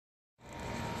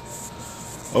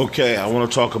Okay, I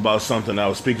want to talk about something I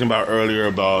was speaking about earlier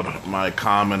about my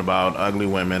comment about ugly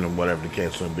women and whatever the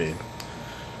case may be.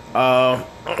 Uh,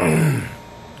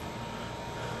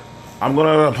 I'm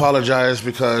going to apologize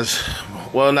because,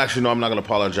 well, actually, no, I'm not going to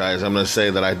apologize. I'm going to say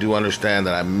that I do understand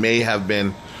that I may have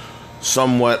been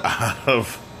somewhat out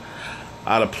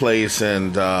of place,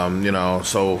 and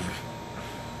so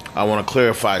I want to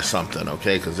clarify something,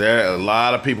 okay? Because there are a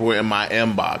lot of people were in my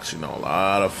inbox, a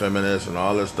lot of feminists and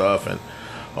all this stuff, and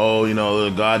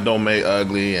God don't make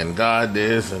ugly, and God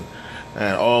this,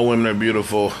 and all women are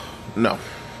beautiful. No,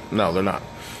 they're not.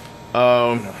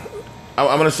 I'm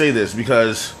going to say this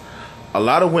because a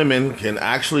lot of women can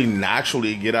actually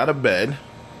naturally get out of bed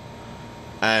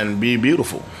and be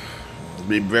beautiful,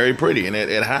 be very pretty, and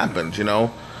it happens,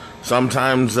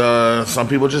 Sometimes some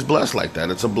people just blessed like that.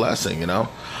 It's a blessing,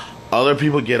 Other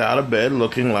people get out of bed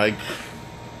looking like,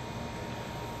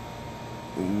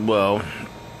 well,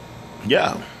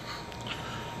 yeah.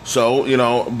 So,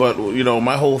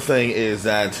 my whole thing is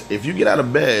that if you get out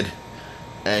of bed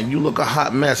and you look a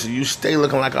hot mess, and you stay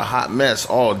looking like a hot mess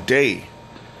all day,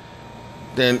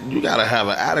 then you gotta have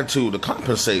an attitude to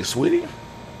compensate, sweetie.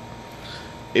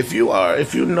 If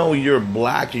you know you're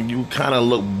black and you kind of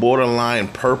look borderline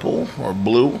purple or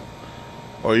blue,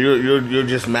 or you're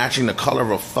just matching the color of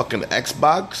a fucking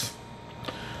Xbox,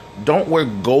 don't wear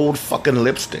gold fucking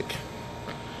lipstick.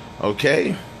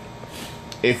 Okay?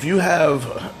 If you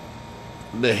have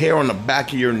the hair on the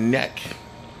back of your neck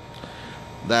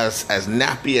that's as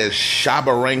nappy as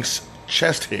Shabba Ranks'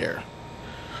 chest hair,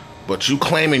 but you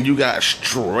claiming you got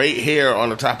straight hair on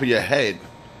the top of your head,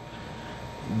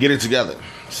 get it together.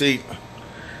 See,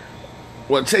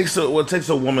 what takes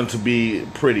a woman to be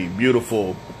pretty,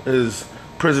 beautiful, is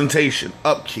presentation,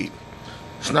 upkeep.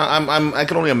 It's not. I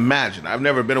can only imagine. I've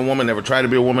never been a woman, never tried to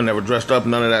be a woman, never dressed up,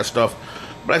 none of that stuff.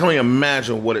 But I can only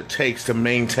imagine what it takes to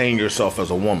maintain yourself as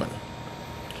a woman.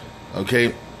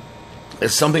 Okay,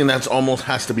 it's something that's almost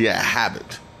has to be a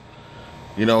habit.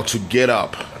 To get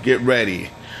up, get ready.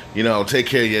 Take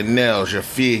care of your nails, your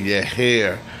feet, your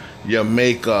hair, your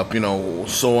makeup,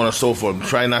 so on and so forth.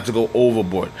 Try not to go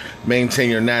overboard. Maintain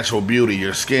your natural beauty,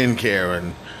 your skincare,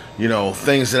 and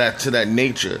things to that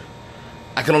nature.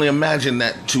 I can only imagine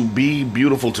that to be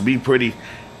beautiful, to be pretty,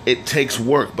 it takes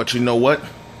work. But you know what?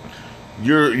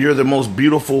 You're the most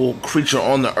beautiful creature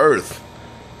on the earth.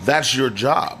 That's your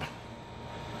job.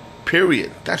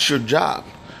 Period. That's your job.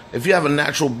 If you have a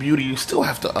natural beauty, you still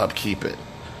have to upkeep it.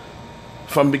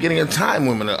 From the beginning of time,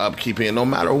 women are upkeeping it no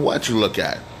matter what you look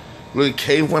at. Look at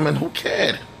cave women, who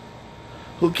cared?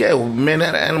 Who cared? Men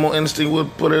had an animal instinct,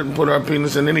 would put our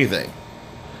penis in anything.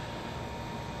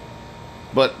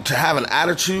 But to have an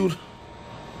attitude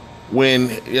when,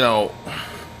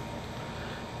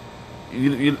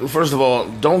 first of all,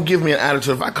 don't give me an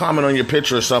attitude. If I comment on your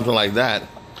picture or something like that,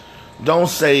 don't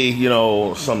say,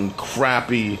 some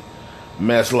crappy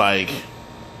mess like,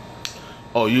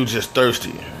 oh, you just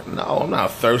thirsty. No, I'm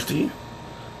not thirsty.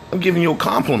 I'm giving you a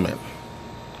compliment.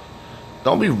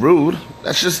 Don't be rude.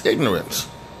 That's just ignorance.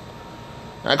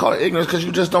 I call it ignorance because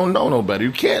you just don't know no better.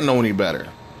 You can't know any better.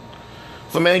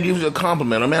 If a man gives you a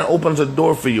compliment, a man opens a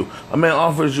door for you, a man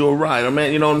offers you a ride, a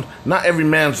man, not every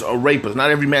man's a rapist,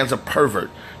 not every man's a pervert.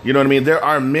 You know what I mean? There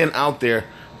are men out there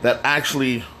that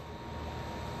actually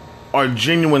are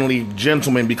genuinely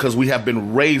gentlemen because we have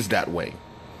been raised that way.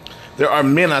 There are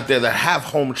men out there that have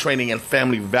home training and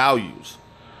family values.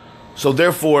 So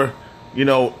therefore,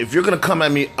 if you're going to come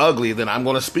at me ugly, then I'm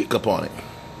going to speak up on it.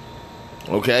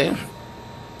 Okay?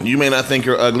 You may not think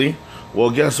you're ugly. Well,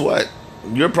 guess what?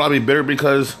 You're probably bitter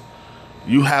because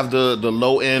you have the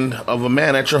low end of a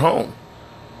man at your home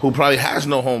who probably has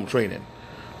no home training,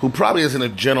 who probably isn't a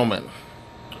gentleman.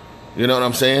 You know what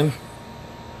I'm saying?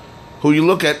 Who you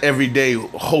look at every day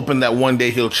hoping that one day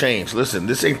he'll change. Listen,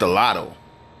 this ain't the lotto.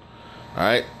 All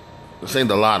right? This ain't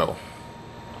the lotto.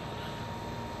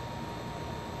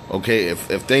 Okay,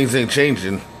 if things ain't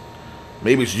changing,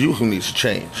 maybe it's you who needs to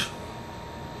change.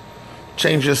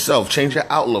 Change yourself, change your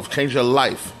outlook, change your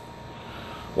life.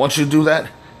 Once you do that,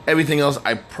 everything else,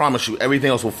 I promise you, everything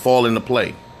else will fall into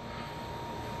play.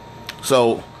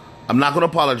 So, I'm not going to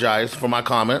apologize for my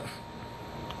comment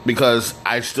because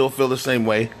I still feel the same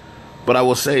way. But I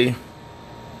will say,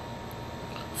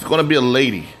 if you're going to be a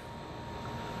lady,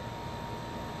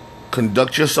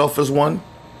 conduct yourself as one.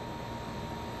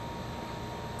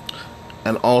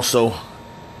 And also,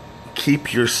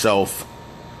 keep yourself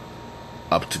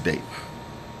up to date.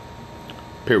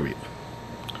 Period.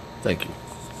 Thank you.